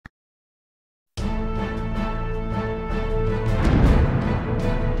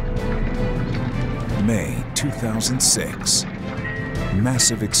May 2006.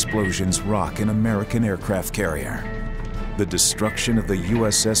 Massive explosions rock an American aircraft carrier. The destruction of the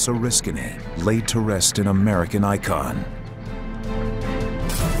USS Oriskany laid to rest an American icon.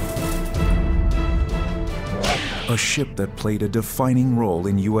 A ship that played a defining role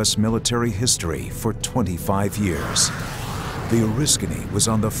in U.S. military history for 25 years. The Oriskany was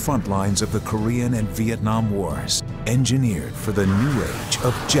on the front lines of the Korean and Vietnam Wars, engineered for the new age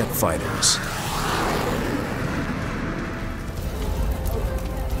of jet fighters.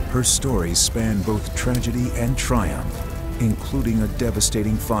 Her stories span both tragedy and triumph, including a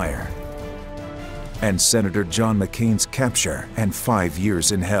devastating fire, and Senator John McCain's capture and 5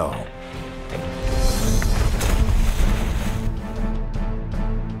 years in hell.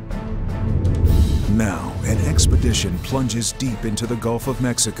 Now, an expedition plunges deep into the Gulf of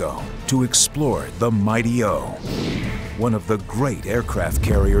Mexico to explore the Mighty O, one of the great aircraft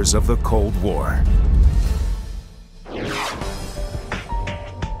carriers of the Cold War.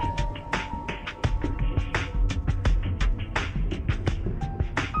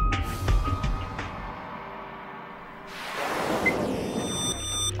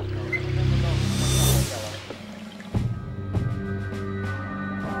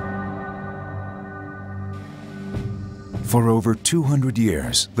 For over 200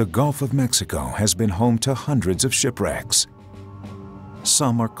 years, the Gulf of Mexico has been home to hundreds of shipwrecks.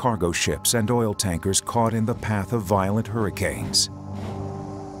 Some are cargo ships and oil tankers caught in the path of violent hurricanes.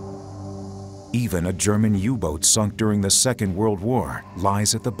 Even a German U-boat sunk during the Second World War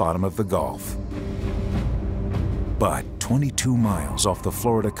lies at the bottom of the Gulf. But 22 miles off the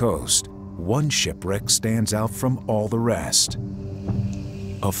Florida coast, one shipwreck stands out from all the rest.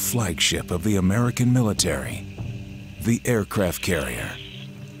 A flagship of the American military, the aircraft carrier.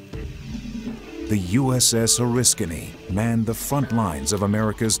 The USS Oriskany manned the front lines of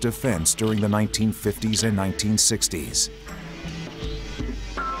America's defense during the 1950s and 1960s.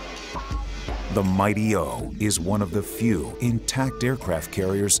 The Mighty O is one of the few intact aircraft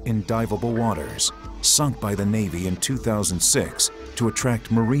carriers in diveable waters, sunk by the Navy in 2006 to attract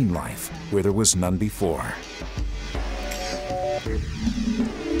marine life where there was none before.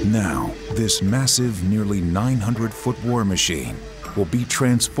 Now, this massive, nearly 900-foot war machine will be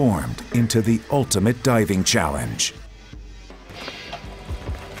transformed into the ultimate diving challenge.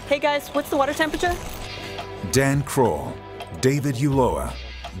 Hey guys, what's the water temperature? Dan Kroll, David Ulloa,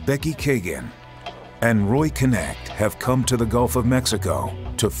 Becky Kagan, and Roy Kinect have come to the Gulf of Mexico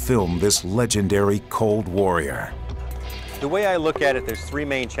to film this legendary Cold Warrior. The way I look at it, there's three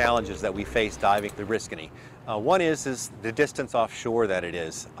main challenges that we face diving the Oriskany. One is the distance offshore that it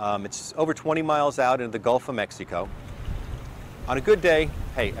is. It's over 20 miles out into the Gulf of Mexico. On a good day,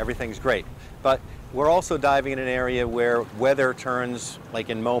 hey, everything's great. But we're also diving in an area where weather turns, like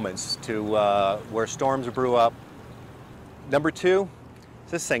in moments, to where storms brew up. Number two,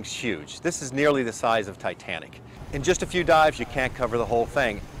 this thing's huge. This is nearly the size of Titanic. In just a few dives, you can't cover the whole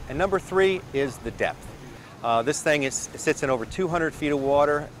thing. And number three is the depth. This thing sits in over 200 feet of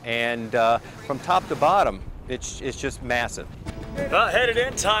water, and from top to bottom, it's just massive. Headed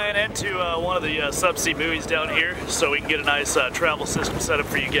in, tying into one of the subsea buoys down here so we can get a nice travel system set up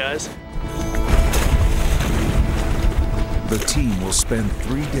for you guys. The team will spend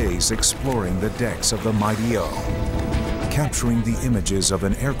 3 days exploring the decks of the Mighty O, capturing the images of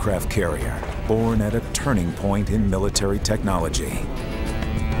an aircraft carrier born at a turning point in military technology.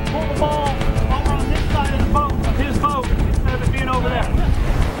 Pull the ball over on this side of the boat, of his boat, instead of it being over there.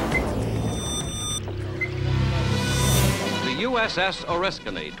 The USS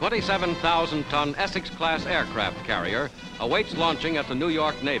Oriskany, 27,000-ton Essex-class aircraft carrier, awaits launching at the New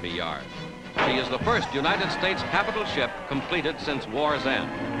York Navy Yard. She is the first United States capital ship completed since war's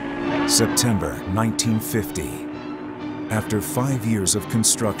end. September 1950. After 5 years of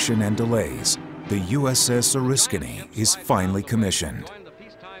construction and delays, the USS Oriskany is finally commissioned.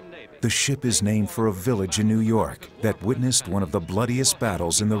 The ship is named for a village in New York that witnessed one of the bloodiest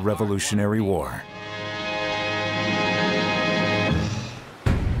battles in the Revolutionary War.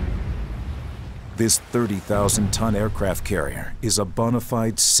 This 30,000-ton aircraft carrier is a bona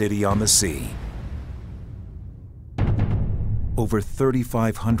fide city on the sea. Over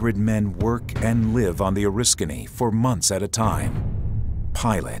 3,500 men work and live on the Oriskany for months at a time.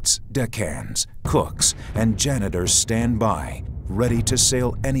 Pilots, deckhands, cooks, and janitors stand by, ready to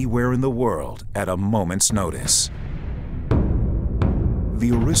sail anywhere in the world at a moment's notice. The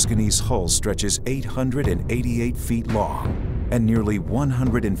Oriskany's hull stretches 888 feet long and nearly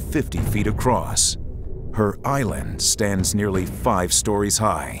 150 feet across. Her island stands nearly 5 stories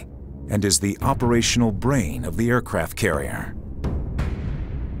high and is the operational brain of the aircraft carrier.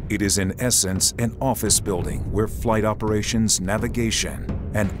 It is in essence an office building where flight operations, navigation,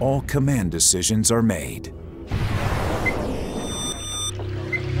 and all command decisions are made.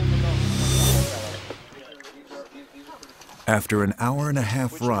 After an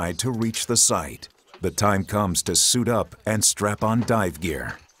hour-and-a-half ride to reach the site, the time comes to suit up and strap on dive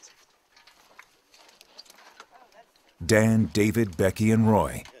gear. Dan, David, Becky, and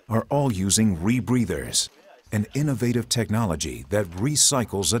Roy are all using rebreathers, an innovative technology that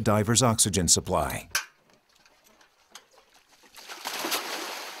recycles a diver's oxygen supply.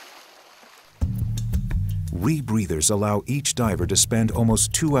 Rebreathers allow each diver to spend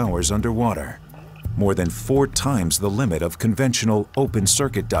almost 2 hours underwater, more than 4 times the limit of conventional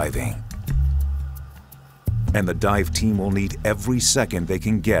open-circuit diving. And the dive team will need every second they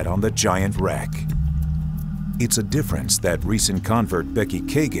can get on the giant wreck. It's a difference that recent convert Becky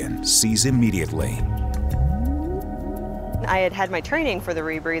Kagan sees immediately. I had had my training for the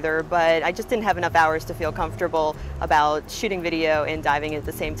rebreather, but I just didn't have enough hours to feel comfortable about shooting video and diving at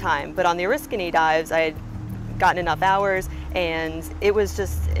the same time. But on the Oriskany dives, I had gotten enough hours, and it was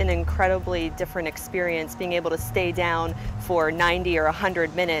just an incredibly different experience being able to stay down for 90 or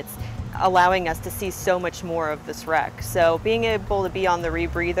 100 minutes, allowing us to see so much more of this wreck. So being able to be on the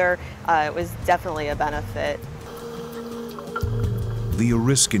rebreather was definitely a benefit. The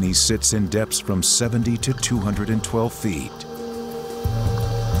Oriskany sits in depths from 70 to 212 feet.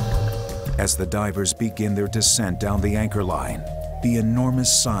 As the divers begin their descent down the anchor line, the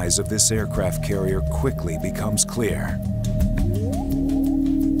enormous size of this aircraft carrier quickly becomes clear.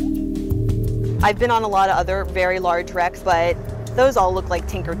 I've been on a lot of other very large wrecks, but those all look like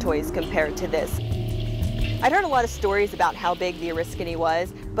Tinker Toys compared to this. I'd heard a lot of stories about how big the Oriskany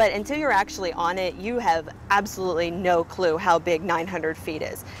was, but until you're actually on it, you have absolutely no clue how big 900 feet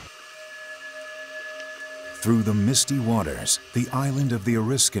is. Through the misty waters, the island of the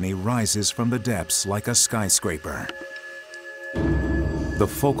Oriskany rises from the depths like a skyscraper. The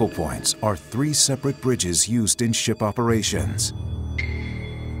focal points are 3 separate bridges used in ship operations: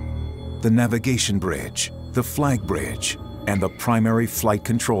 the navigation bridge, the flag bridge, and the primary flight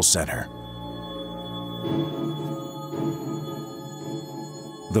control center.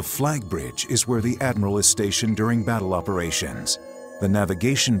 The flag bridge is where the admiral is stationed during battle operations. The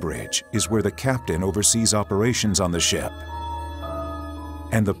navigation bridge is where the captain oversees operations on the ship.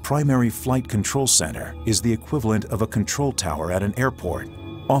 And the primary flight control center is the equivalent of a control tower at an airport,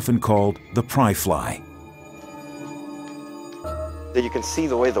 often called the Pry-Fly. You can see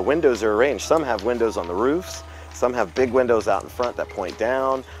the way the windows are arranged. Some have windows on the roofs, some have big windows out in front that point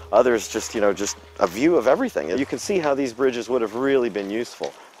down, others just, just a view of everything. You can see how these bridges would have really been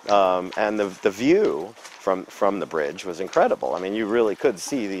useful. And the view from the bridge was incredible. I mean, you really could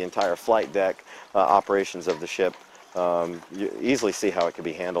see the entire flight deck operations of the ship. You easily see how it could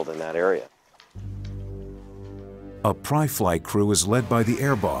be handled in that area. A Pry-Fly crew is led by the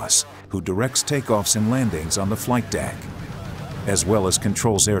air boss, who directs takeoffs and landings on the flight deck, as well as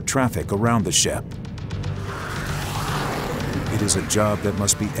controls air traffic around the ship. It is a job that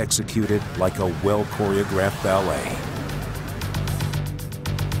must be executed like a well-choreographed ballet.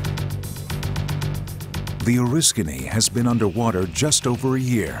 The Oriskany has been underwater just over a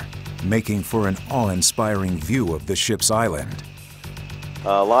year, making for an awe-inspiring view of the ship's island.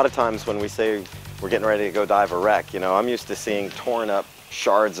 A lot of times when we say we're getting ready to go dive a wreck, I'm used to seeing torn up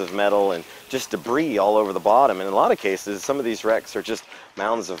shards of metal and just debris all over the bottom. And in a lot of cases, some of these wrecks are just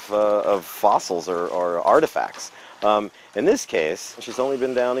mounds of fossils or artifacts. In this case, she's only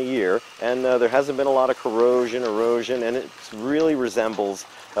been down a year, and there hasn't been a lot of corrosion, erosion, and it really resembles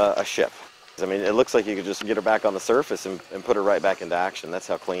a ship. I mean, it looks like you could just get her back on the surface and put her right back into action. That's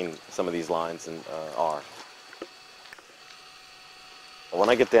how clean some of these lines are. When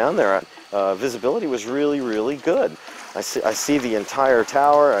I get down there, visibility was really, really good. I see the entire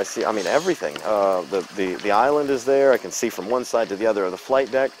tower. I mean, everything. The island is there. I can see from one side to the other of the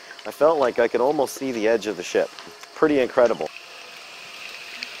flight deck. I felt like I could almost see the edge of the ship. Pretty incredible.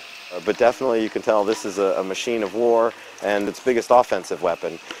 But definitely you can tell this is a machine of war, and its biggest offensive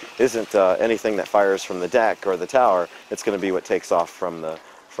weapon isn't anything that fires from the deck or the tower. It's going to be what takes off from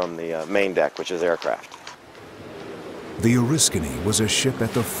the main deck, which is aircraft. The Oriskany was a ship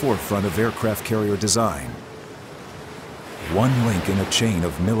at the forefront of aircraft carrier design. One link in a chain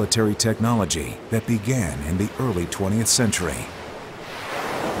of military technology that began in the early 20th century.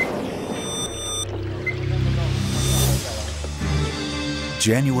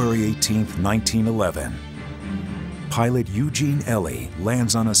 January 18, 1911. Pilot Eugene Elley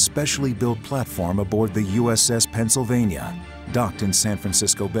lands on a specially built platform aboard the USS Pennsylvania, docked in San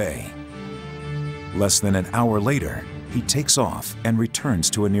Francisco Bay. Less than an hour later, he takes off and returns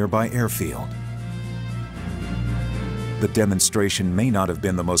to a nearby airfield. The demonstration may not have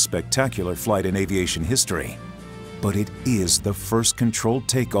been the most spectacular flight in aviation history, but it is the first controlled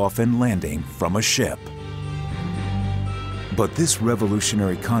takeoff and landing from a ship. But this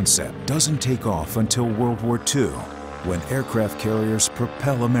revolutionary concept doesn't take off until World War II, when aircraft carriers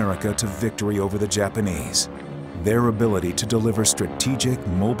propel America to victory over the Japanese. Their ability to deliver strategic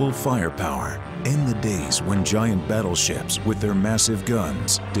mobile firepower in the days when giant battleships with their massive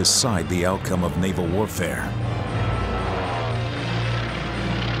guns decide the outcome of naval warfare.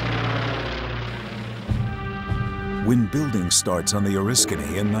 When building starts on the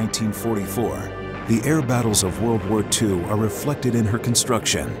Oriskany in 1944, the air battles of World War II are reflected in her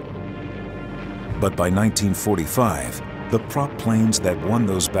construction. But by 1945, the prop planes that won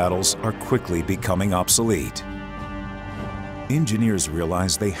those battles are quickly becoming obsolete. Engineers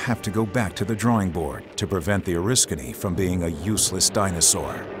realize they have to go back to the drawing board to prevent the Oriskany from being a useless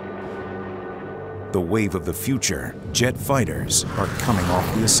dinosaur. The wave of the future, jet fighters, are coming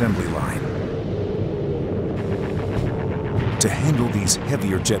off the assembly line. To handle these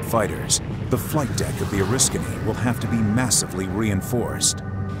heavier jet fighters, the flight deck of the Oriskany will have to be massively reinforced.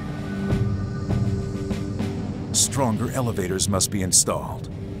 Stronger elevators must be installed.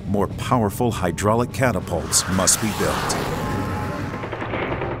 More powerful hydraulic catapults must be built.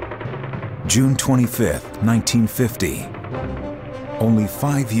 June 25, 1950. Only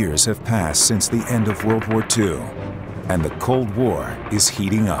 5 years have passed since the end of World War II, and the Cold War is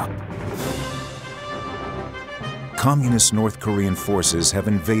heating up. Communist North Korean forces have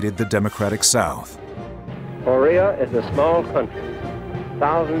invaded the democratic South. Korea is a small country,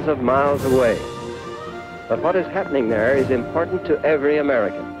 thousands of miles away. But what is happening there is important to every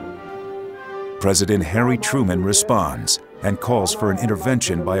American. President Harry Truman responds and calls for an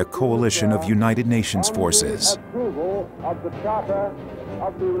intervention by a coalition of United Nations forces. Of the Charter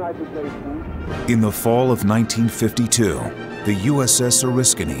of the United Nations. In the fall of 1952, the USS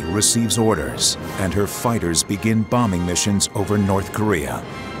Oriskany receives orders, and her fighters begin bombing missions over North Korea.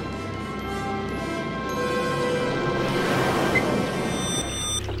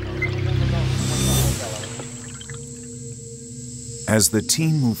 As the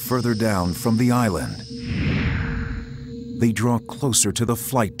team move further down from the island, they draw closer to the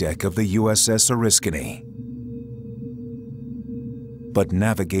flight deck of the USS Oriskany. But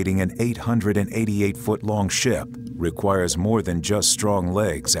navigating an 888-foot-long ship requires more than just strong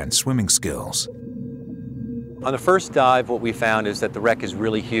legs and swimming skills. On the first dive, what we found is that the wreck is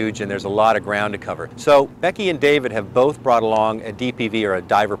really huge and there's a lot of ground to cover. So Becky and David have both brought along a DPV, or a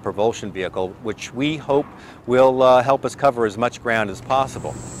diver propulsion vehicle, which we hope will help us cover as much ground as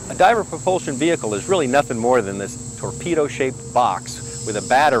possible. A diver propulsion vehicle is really nothing more than this torpedo-shaped box with a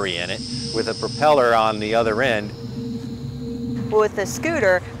battery in it, with a propeller on the other end. With the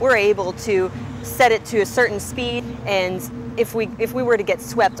scooter, we're able to set it to a certain speed, and if we were to get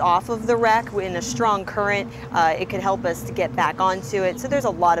swept off of the wreck in a strong current, it could help us to get back onto it. So there's a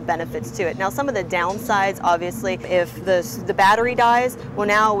lot of benefits to it. Now, some of the downsides, obviously, if the battery dies, well,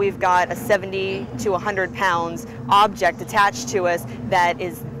 now we've got a 70 to 100 pounds object attached to us that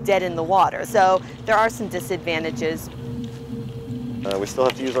is dead in the water. So there are some disadvantages. We still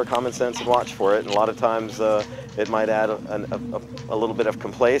have to use our common sense and watch for it, and a lot of times it might add a little bit of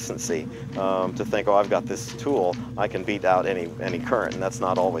complacency to think, oh, I've got this tool, I can beat out any current, and that's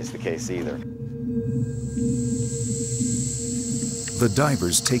not always the case either. The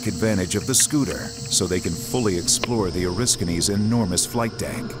divers take advantage of the scooter so they can fully explore the Oriskany's enormous flight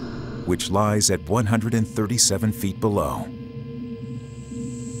deck, which lies at 137 feet below.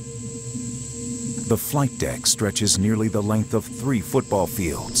 The flight deck stretches nearly the length of 3 football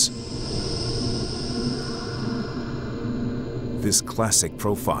fields. This classic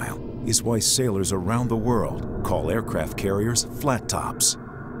profile is why sailors around the world call aircraft carriers flat tops.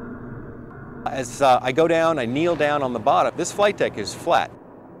 As I go down, I kneel down on the bottom. This flight deck is flat.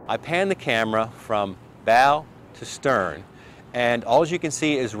 I pan the camera from bow to stern, and all you can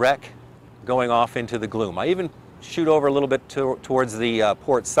see is wreck going off into the gloom. I even shoot over a little bit towards the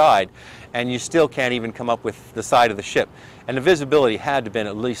port side, and you still can't even come up with the side of the ship. And the visibility had to have been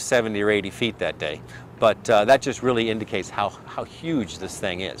at least 70 or 80 feet that day. But that just really indicates how huge this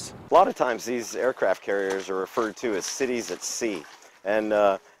thing is. A lot of times these aircraft carriers are referred to as cities at sea. And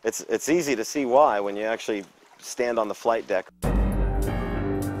it's easy to see why when you actually stand on the flight deck.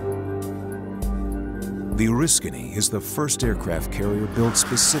 The Oriskany is the first aircraft carrier built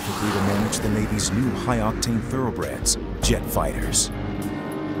specifically to manage the Navy's new high-octane thoroughbreds, jet fighters.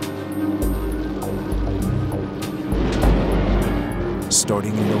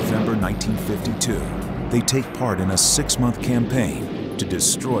 Starting in November 1952, they take part in a 6-month campaign to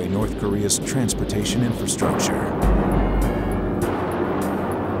destroy North Korea's transportation infrastructure.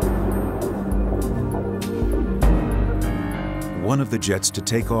 One of the jets to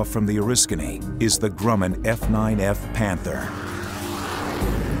take off from the Oriskany is the Grumman F-9F Panther.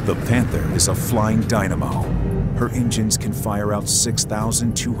 The Panther is a flying dynamo. Her engines can fire out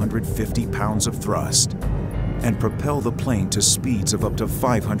 6,250 pounds of thrust and propel the plane to speeds of up to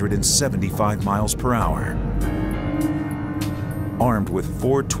 575 miles per hour. Armed with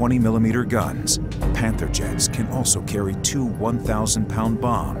 4 20mm guns, Panther jets can also carry 2 1,000-pound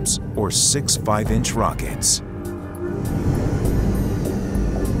bombs or 6 5-inch rockets.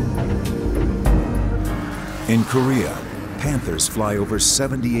 In Korea, Panthers fly over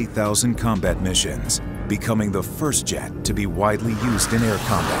 78,000 combat missions, becoming the first jet to be widely used in air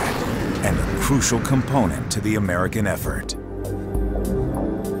combat and a crucial component to the American effort.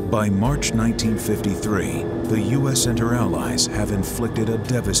 By March 1953, the U.S. and her allies have inflicted a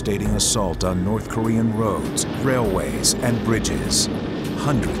devastating assault on North Korean roads, railways, and bridges.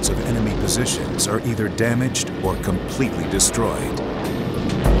 Hundreds of enemy positions are either damaged or completely destroyed.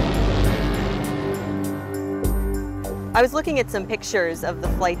 I was looking at some pictures of the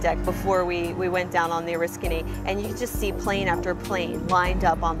flight deck before we went down on the Oriskany, and you could just see plane after plane lined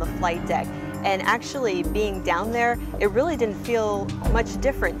up on the flight deck. And actually being down there, it really didn't feel much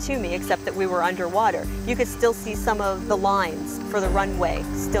different to me, except that we were underwater. You could still see some of the lines for the runway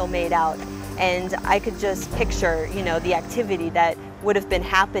still made out. And I could just picture, you know, the activity that would have been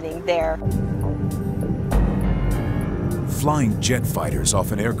happening there. Flying jet fighters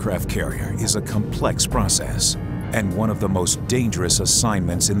off an aircraft carrier is a complex process and one of the most dangerous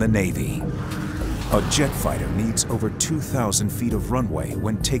assignments in the Navy. A jet fighter needs over 2,000 feet of runway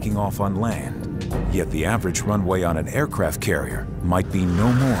when taking off on land, yet the average runway on an aircraft carrier might be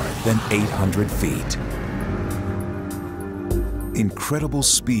no more than 800 feet. Incredible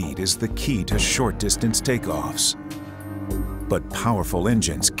speed is the key to short-distance takeoffs, but powerful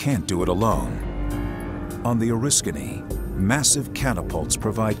engines can't do it alone. On the Oriskany, massive catapults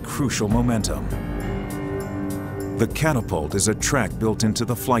provide crucial momentum. The catapult is a track built into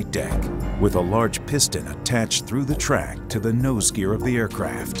the flight deck, with a large piston attached through the track to the nose gear of the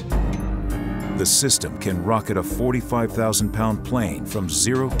aircraft. The system can rocket a 45,000-pound plane from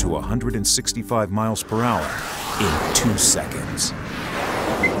 0 to 165 miles per hour in 2 seconds.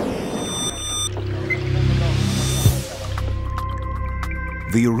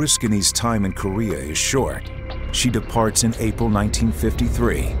 The Oriskany's time in Korea is short. She departs in April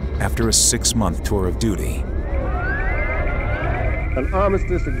 1953 after a 6-month tour of duty. An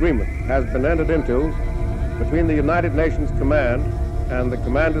armistice agreement has been entered into between the United Nations Command and the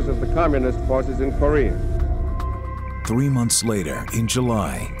commanders of the communist forces in Korea. 3 months later, in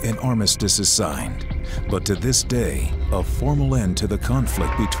July, an armistice is signed. But to this day, a formal end to the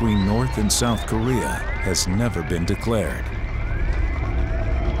conflict between North and South Korea has never been declared.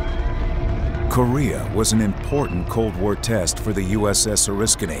 Korea was an important Cold War test for the USS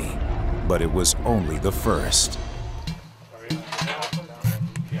Oriskany, but it was only the first.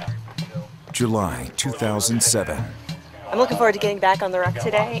 July 2007. I'm looking forward to getting back on the wreck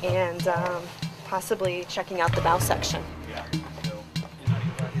today and possibly checking out the bow section.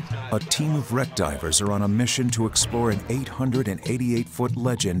 A team of wreck divers are on a mission to explore an 888-foot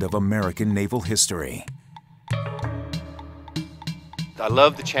legend of American naval history. I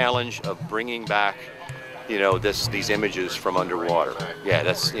love the challenge of bringing back, you know, these images from underwater. Yeah,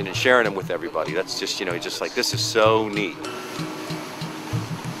 that's, and sharing them with everybody. That's just, you know, just like, this is so neat.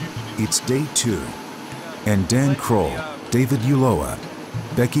 It's day 2, and Dan Kroll, David Ulloa,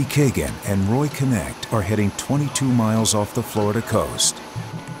 Becky Kagan, and Roy Connect are heading 22 miles off the Florida coast.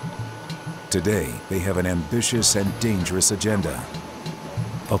 Today, they have an ambitious and dangerous agenda.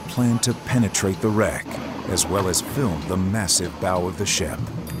 A plan to penetrate the wreck, as well as film the massive bow of the ship.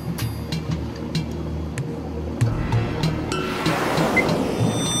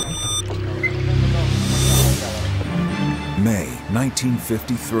 May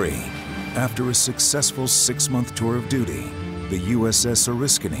 1953. After a successful 6-month tour of duty, the USS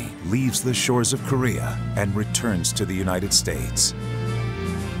Oriskany leaves the shores of Korea and returns to the United States.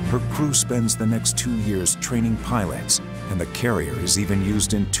 Her crew spends the next 2 years training pilots, and the carrier is even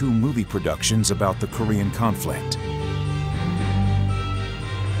used in 2 movie productions about the Korean conflict.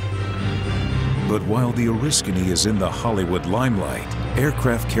 But while the Oriskany is in the Hollywood limelight,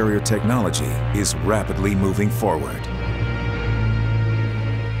 aircraft carrier technology is rapidly moving forward.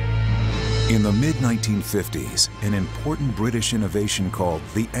 In the mid-1950s, an important British innovation called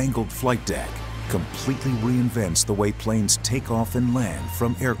the angled flight deck completely reinvents the way planes take off and land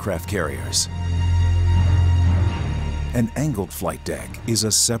from aircraft carriers. An angled flight deck is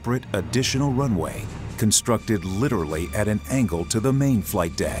a separate additional runway constructed literally at an angle to the main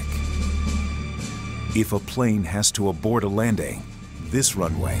flight deck. If a plane has to abort a landing, this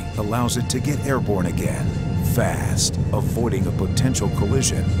runway allows it to get airborne again, fast, avoiding a potential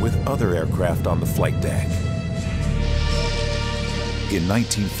collision with other aircraft on the flight deck. In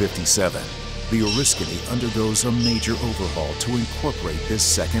 1957, the Oriskany undergoes a major overhaul to incorporate this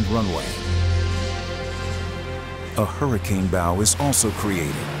second runway. A hurricane bow is also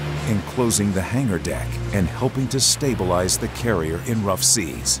created, enclosing the hangar deck and helping to stabilize the carrier in rough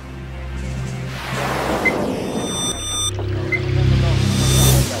seas.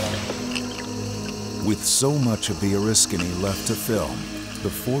 With so much of the Oriskany left to film, the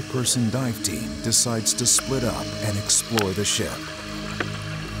four-person dive team decides to split up and explore the ship.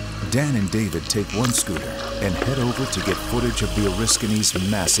 Dan and David take one scooter and head over to get footage of the Oriskany's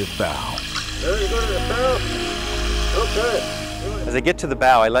massive bow. There you go to the bow. Okay. As I get to the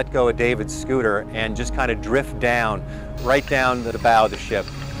bow, I let go of David's scooter and just kind of drift down, right down to the bow of the ship.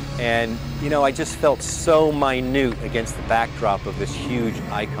 And, you know, I just felt so minute against the backdrop of this huge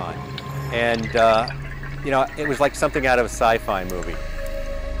icon. And, you know, it was like something out of a sci-fi movie.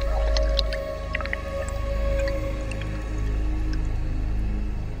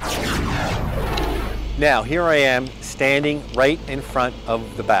 Now, here I am standing right in front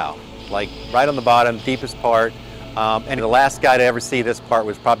of the bow, like right on the bottom, deepest part. And the last guy to ever see this part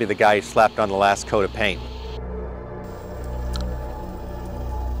was probably the guy who slapped on the last coat of paint.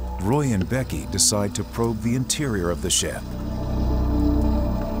 Roy and Becky decide to probe the interior of the ship.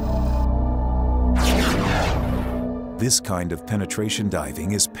 This kind of penetration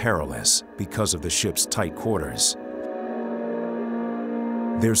diving is perilous because of the ship's tight quarters.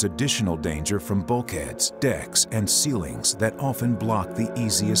 There's additional danger from bulkheads, decks, and ceilings that often block the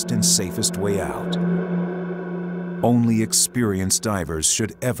easiest and safest way out. Only experienced divers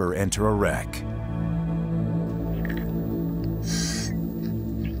should ever enter a wreck.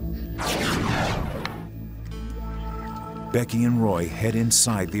 Becky and Roy head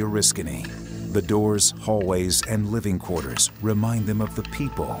inside the Oriskany. The doors, hallways, and living quarters remind them of the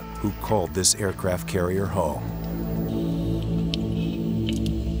people who called this aircraft carrier home.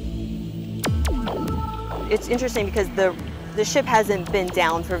 It's interesting because the ship hasn't been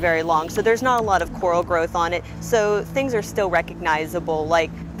down for very long, so there's not a lot of coral growth on it, so things are still recognizable, like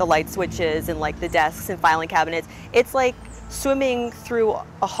the light switches and like the desks and filing cabinets. It's like swimming through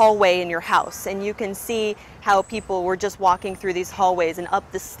a hallway in your house, and you can see how people were just walking through these hallways and up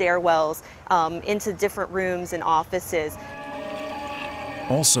the stairwells into different rooms and offices.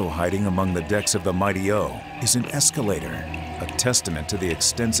 Also hiding among the decks of the Mighty O is an escalator, a testament to the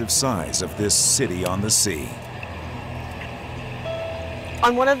extensive size of this city on the sea.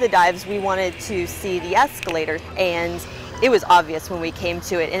 On one of the dives, we wanted to see the escalator, and it was obvious when we came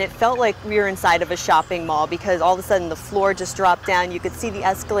to it, and it felt like we were inside of a shopping mall because all of a sudden the floor just dropped down. You could see the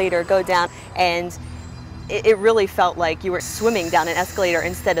escalator go down, and it really felt like you were swimming down an escalator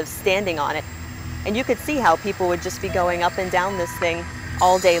instead of standing on it. And you could see how people would just be going up and down this thing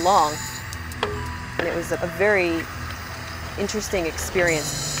all day long. And it was a very interesting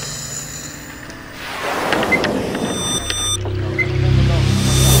experience.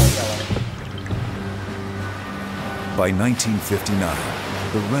 By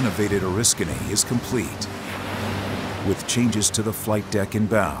 1959, the renovated Oriskany is complete. With changes to the flight deck and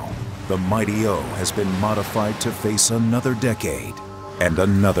bow, the Mighty O has been modified to face another decade and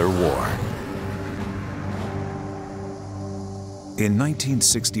another war. In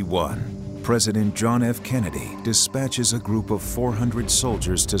 1961, President John F. Kennedy dispatches a group of 400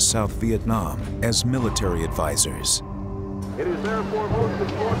 soldiers to South Vietnam as military advisors. It is therefore most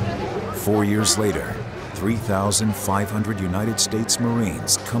important. 4 years later, 3,500 United States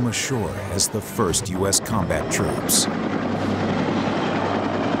Marines come ashore as the first U.S. combat troops.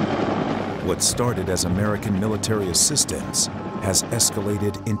 What started as American military assistance has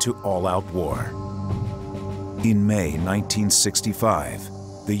escalated into all-out war. In May 1965,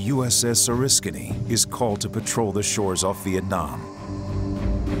 the USS Oriskany is called to patrol the shores off Vietnam.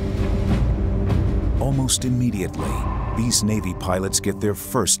 Almost immediately, these Navy pilots get their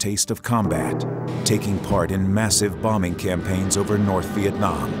first taste of combat, taking part in massive bombing campaigns over North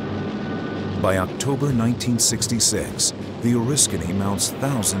Vietnam. By October 1966, the Oriskany mounts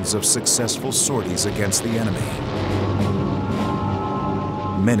thousands of successful sorties against the enemy.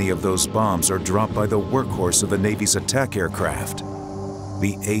 Many of those bombs are dropped by the workhorse of the Navy's attack aircraft,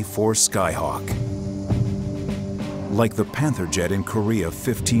 the A-4 Skyhawk. Like the Panther jet in Korea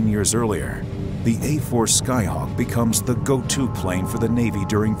 15 years earlier, the A-4 Skyhawk becomes the go-to plane for the Navy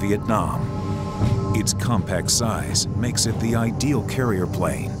during Vietnam. Its compact size makes it the ideal carrier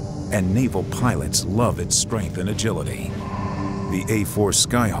plane, and naval pilots love its strength and agility. The A-4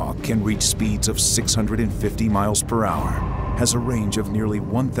 Skyhawk can reach speeds of 650 miles per hour, has a range of nearly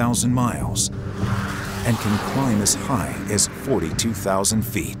 1,000 miles, and can climb as high as 42,000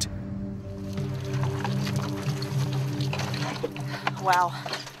 feet. Wow.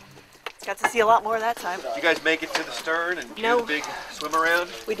 Got to see a lot more that time. Did you guys make it to the stern and do the big swim around?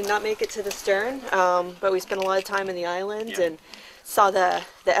 We did not make it to the stern, but we spent a lot of time in the island and saw the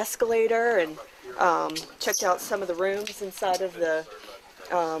escalator and checked out some of the rooms inside of the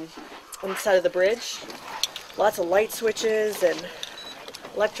bridge. Lots of light switches and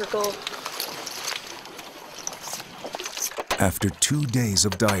electrical. After 2 days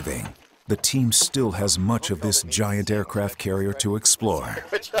of diving, the team still has much of this giant aircraft carrier to explore.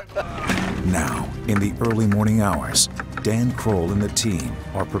 Now, in the early morning hours, Dan Kroll and the team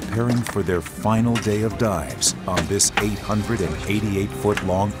are preparing for their final day of dives on this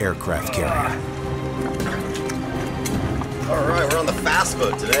 888-foot-long aircraft carrier. All right, we're on the fast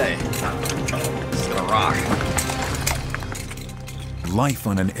boat today. It's gonna rock. Life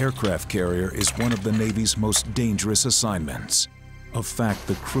on an aircraft carrier is one of the Navy's most dangerous assignments. A fact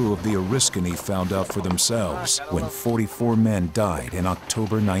the crew of the Oriskany found out for themselves when 44 men died in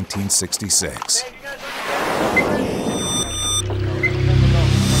October 1966.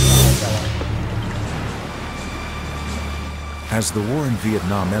 As the war in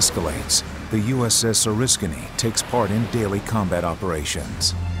Vietnam escalates, the USS Oriskany takes part in daily combat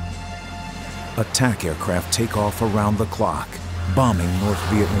operations. Attack aircraft take off around the clock, bombing North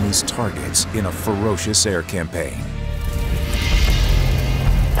Vietnamese targets in a ferocious air campaign.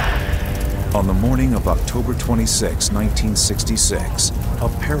 On the morning of October 26, 1966, a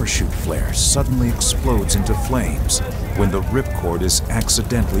parachute flare suddenly explodes into flames when the ripcord is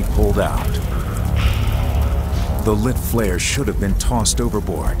accidentally pulled out. The lit flare should have been tossed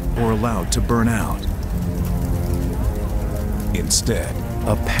overboard or allowed to burn out. Instead,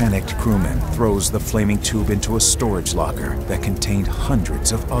 a panicked crewman throws the flaming tube into a storage locker that contained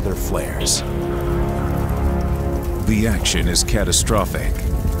hundreds of other flares. The action is catastrophic.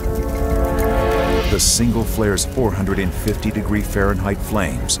 The single flare's 450-degree Fahrenheit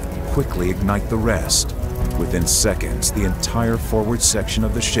flames quickly ignite the rest. Within seconds, the entire forward section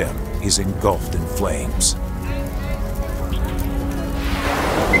of the ship is engulfed in flames.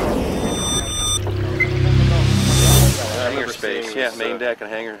 Hangar space, yeah, main deck and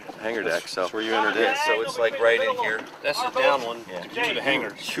hangar deck. So that's where you entered in. So it's like right in here. That's the down one to the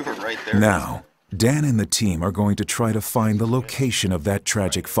hangar. Sure, right there. Now, Dan and the team are going to try to find the location of that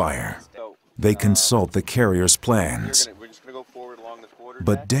tragic fire. They consult the carrier's plans.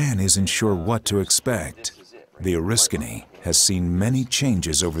 But Dan isn't sure what to expect. The Oriskany has seen many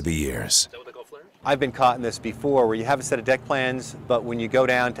changes over the years. I've been caught in this before where you have a set of deck plans, but when you go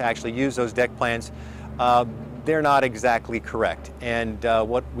down to actually use those deck plans, they're not exactly correct. And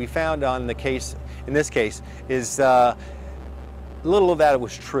what we found on the case, in this case, is little of that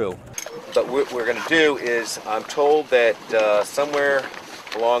was true. But what we're going to do is, I'm told that somewhere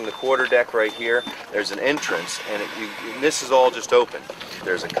along the quarterdeck right here, there's an entrance, and this is all just open.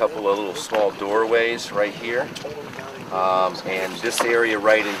 There's a couple of little small doorways right here, and this area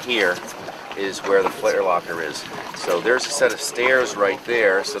right in here is where the flare locker is. So there's a set of stairs right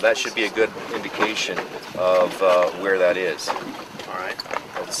there, so that should be a good indication of where that is. All right.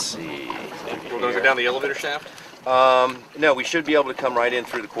 Let's see. We're going to go down the elevator shaft? No, we should be able to come right in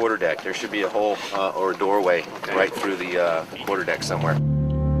through the quarterdeck. There should be a hole or a doorway right through the quarterdeck somewhere.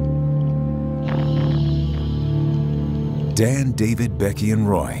 Dan, David, Becky, and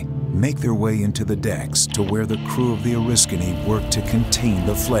Roy make their way into the decks to where the crew of the Oriskany work to contain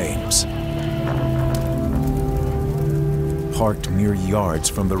the flames. Parked mere yards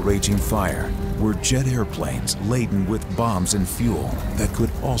from the raging fire were jet airplanes laden with bombs and fuel that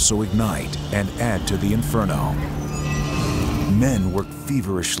could also ignite and add to the inferno. Men worked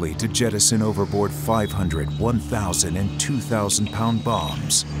feverishly to jettison overboard 500, 1,000, and 2,000-pound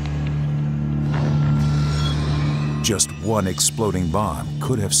bombs. Just one exploding bomb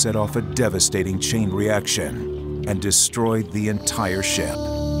could have set off a devastating chain reaction and destroyed the entire ship.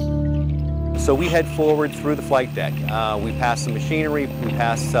 So we head forward through the flight deck. We pass the machinery, we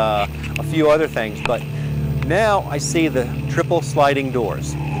pass a few other things, but now I see the triple sliding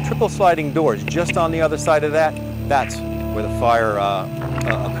doors. The triple sliding doors, just on the other side of that, that's where the fire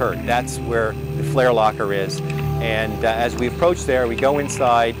occurred. That's where the flare locker is. And as we approach there, we go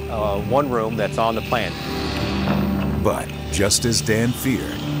inside one room that's on the plan. But just as Dan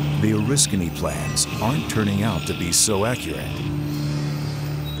feared, the Oriskany plans aren't turning out to be so accurate.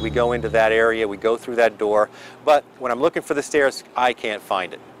 We go into that area, we go through that door, but when I'm looking for the stairs, I can't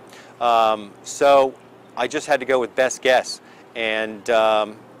find it. So I just had to go with best guess, and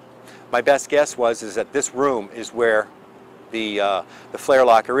my best guess is that this room is where the flare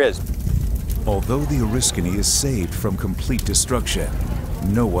locker is. Although the Oriskany is saved from complete destruction,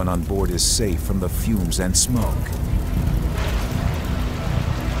 no one on board is safe from the fumes and smoke.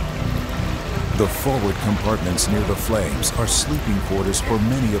 The forward compartments near the flames are sleeping quarters for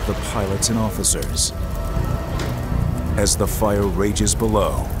many of the pilots and officers. As the fire rages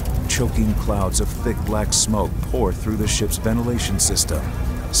below, choking clouds of thick black smoke pour through the ship's ventilation system,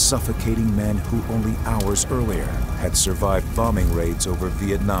 suffocating men who only hours earlier had survived bombing raids over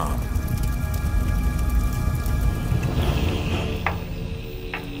Vietnam.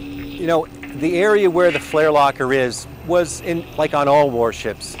 You know, the area where the flare locker is was like on all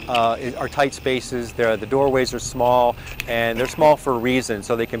warships, are tight spaces. The doorways are small, and they're small for a reason,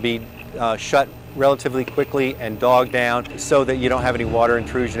 so they can be shut relatively quickly and dogged down so that you don't have any water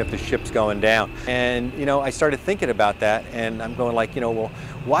intrusion if the ship's going down. And, you know, I started thinking about that, and I'm going like, you know, well,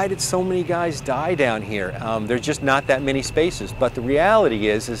 why did so many guys die down here? There's just not that many spaces. But the reality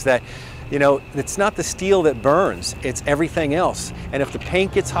is that, you know, it's not the steel that burns, it's everything else. And if the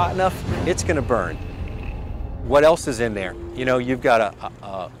paint gets hot enough, it's going to burn. What else is in there? You know, you've got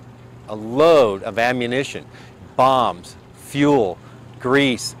a load of ammunition, bombs, fuel,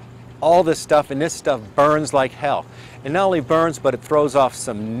 grease, all this stuff, and this stuff burns like hell. It not only burns, but it throws off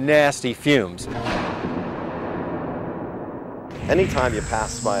some nasty fumes. Anytime you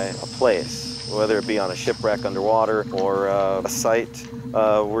pass by a place, whether it be on a shipwreck underwater or a site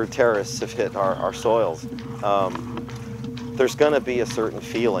where terrorists have hit our soils, there's going to be a certain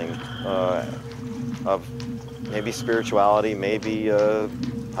feeling of maybe spirituality, maybe I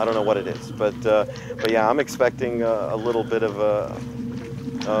don't know what it is, but yeah, I'm expecting a little bit of a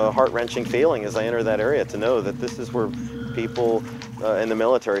heart-wrenching feeling as I enter that area, to know that this is where people in the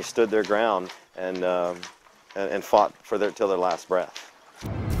military stood their ground and fought till their last breath.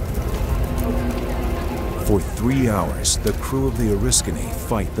 For 3 hours, the crew of the Oriskany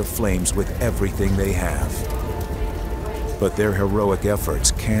fight the flames with everything they have. But their heroic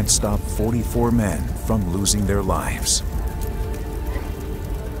efforts can't stop 44 men from losing their lives.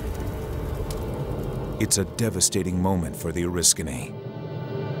 It's a devastating moment for the Oriskany.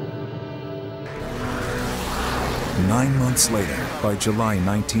 9 months later, by July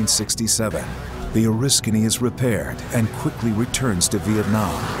 1967, the Oriskany is repaired and quickly returns to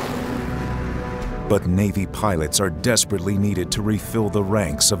Vietnam. But Navy pilots are desperately needed to refill the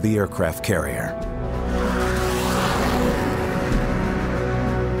ranks of the aircraft carrier.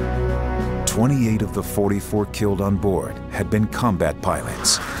 28 of the 44 killed on board had been combat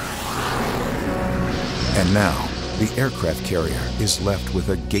pilots. And now, the aircraft carrier is left with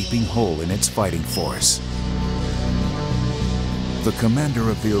a gaping hole in its fighting force. The commander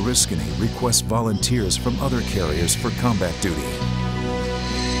of the Oriskany requests volunteers from other carriers for combat duty.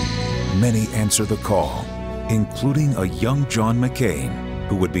 Many answer the call, including a young John McCain,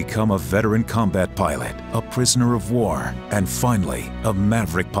 who would become a veteran combat pilot, a prisoner of war, and finally, a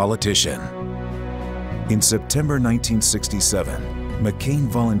maverick politician. In September 1967, McCain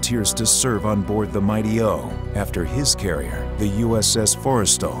volunteers to serve on board the Mighty O after his carrier, the USS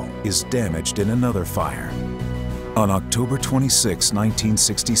Forrestal, is damaged in another fire. On October 26,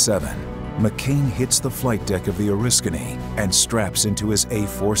 1967, McCain hits the flight deck of the Oriskany and straps into his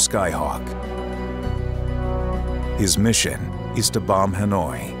A-4 Skyhawk. His mission is to bomb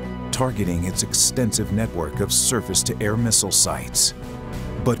Hanoi, targeting its extensive network of surface-to-air missile sites.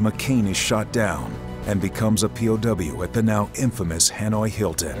 But McCain is shot down and becomes a POW at the now infamous Hanoi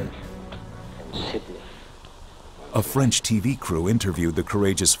Hilton. A French TV crew interviewed the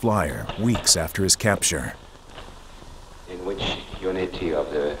courageous flyer weeks after his capture. In which unity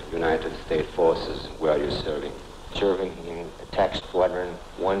of the United States forces were you serving? Serving in Attack Squadron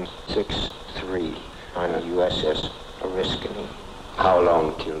 163 on the USS Oriskany. How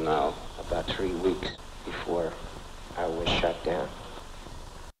long till now? About 3 weeks before I was shot down.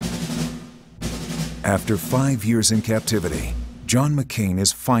 After 5 years in captivity, John McCain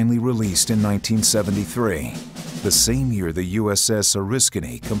is finally released in 1973, the same year the USS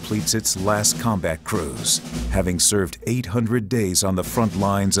Oriskany completes its last combat cruise, having served 800 days on the front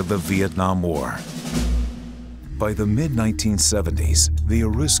lines of the Vietnam War. By the mid-1970s, the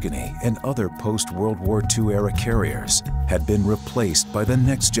Oriskany and other post-World War II era carriers had been replaced by the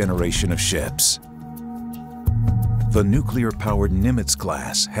next generation of ships. The nuclear-powered Nimitz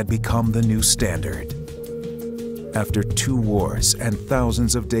class had become the new standard. After 2 wars and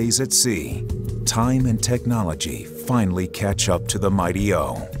thousands of days at sea, time and technology finally catch up to the mighty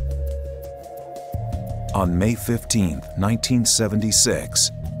O. On May 15,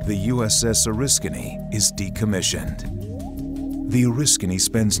 1976, the USS Oriskany is decommissioned. The Oriskany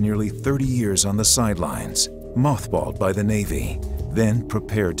spends nearly 30 years on the sidelines, mothballed by the Navy, then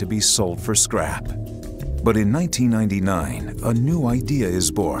prepared to be sold for scrap. But in 1999, a new idea is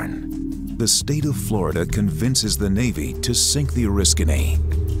born. The state of Florida convinces the Navy to sink the Oriskany.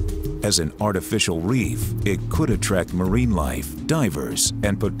 As an artificial reef, it could attract marine life, divers,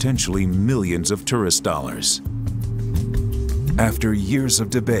 and potentially millions of tourist dollars. After years of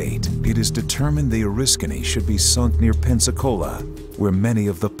debate, it is determined the Oriskany should be sunk near Pensacola, where many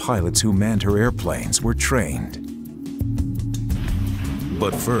of the pilots who manned her airplanes were trained.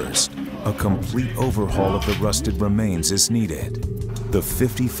 But first, a complete overhaul of the rusted remains is needed. The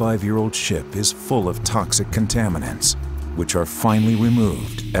 55-year-old ship is full of toxic contaminants, which are finally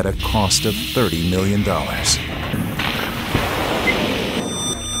removed at a cost of $30 million.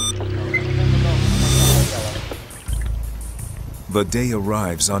 The day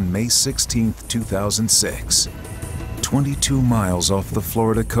arrives on May 16, 2006. 22 miles off the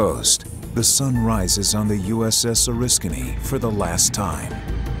Florida coast, the sun rises on the USS Oriskany for the last time.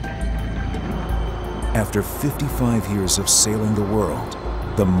 After 55 years of sailing the world,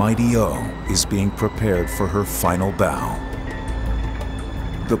 the mighty O is being prepared for her final bow.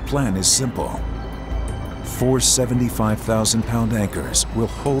 The plan is simple. 4 75,000-pound anchors will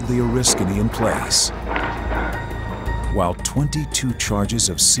hold the Oriskany in place, while 22 charges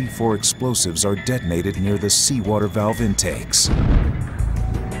of C4 explosives are detonated near the seawater valve intakes.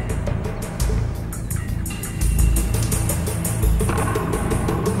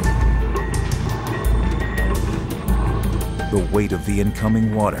 The weight of the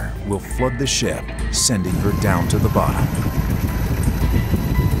incoming water will flood the ship, sending her down to the bottom.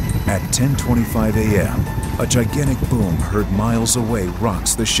 At 10:25 a.m., a gigantic boom heard miles away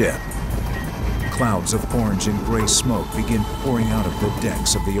rocks the ship. Clouds of orange and gray smoke begin pouring out of the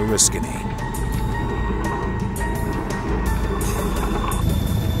decks of the Oriskany.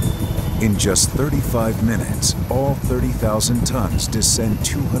 In just 35 minutes, all 30,000 tons descend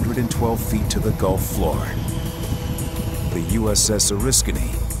 212 feet to the Gulf floor. The USS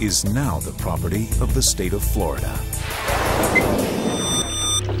Oriskany is now the property of the state of Florida.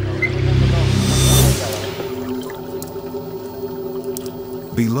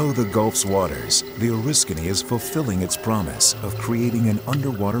 Below the Gulf's waters, the Oriskany is fulfilling its promise of creating an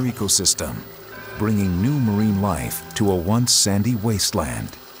underwater ecosystem, bringing new marine life to a once sandy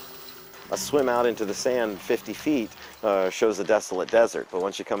wasteland. A swim out into the sand 50 feet shows a desolate desert, but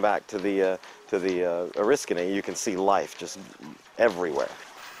once you come back to the Oriskany, you can see life just everywhere.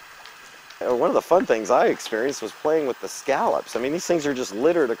 One of the fun things I experienced was playing with the scallops. I mean, these things are just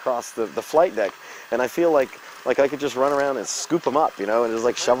littered across the flight deck, and I feel like I could just run around and scoop them up, you know, and just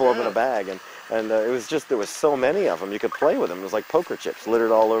like shovel them in a bag. And it was just, there was so many of them, you could play with them. It was like poker chips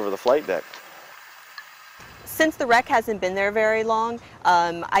littered all over the flight deck. Since the wreck hasn't been there very long,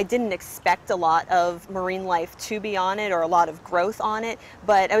 I didn't expect a lot of marine life to be on it or a lot of growth on it,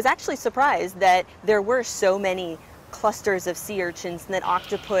 but I was actually surprised that there were so many clusters of sea urchins and that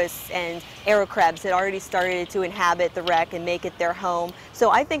octopus and arrow crabs had already started to inhabit the wreck and make it their home. So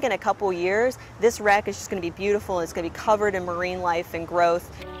I think in a couple years, this wreck is just going to be beautiful and it's going to be covered in marine life and growth.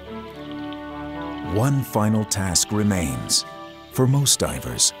 One final task remains. For most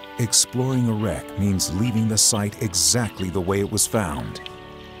divers, exploring a wreck means leaving the site exactly the way it was found.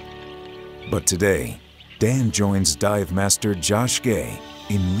 But today, Dan joins dive master Josh Gay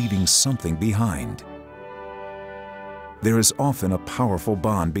in leaving something behind. There is often a powerful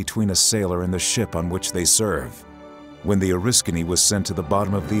bond between a sailor and the ship on which they serve. When the Oriskany was sent to the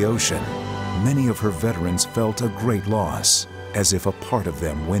bottom of the ocean, many of her veterans felt a great loss, as if a part of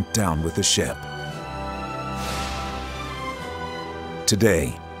them went down with the ship.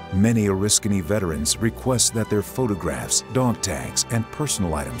 Today, many Oriskany veterans request that their photographs, dog tags, and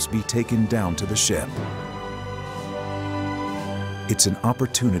personal items be taken down to the ship. It's an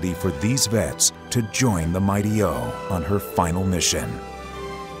opportunity for these vets to join the mighty O on her final mission.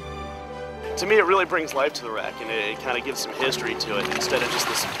 To me, it really brings life to the wreck, and it kind of gives some history to it instead of just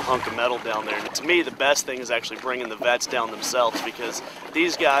this hunk of metal down there. And to me, the best thing is actually bringing the vets down themselves, because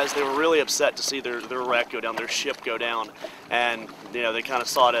these guys, they were really upset to see their wreck go down, their ship go down, and you know, they kind of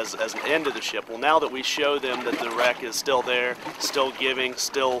saw it as an end to the ship. Well, now that we show them that the wreck is still there, still giving,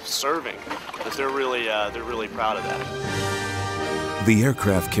 still serving, that they're really proud of that. The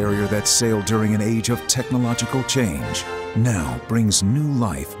aircraft carrier that sailed during an age of technological change now brings new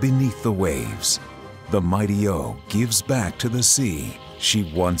life beneath the waves. The mighty O gives back to the sea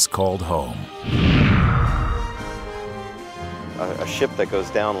she once called home. a ship that goes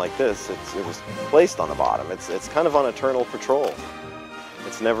down like this, it was placed on the bottom. It's kind of on eternal patrol.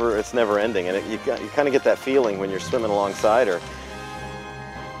 It's never ending, and you kind of get that feeling when you're swimming alongside her.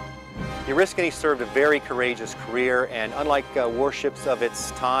 The Oriskany served a very courageous career, and unlike warships of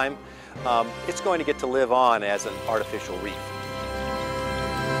its time, it's going to get to live on as an artificial reef.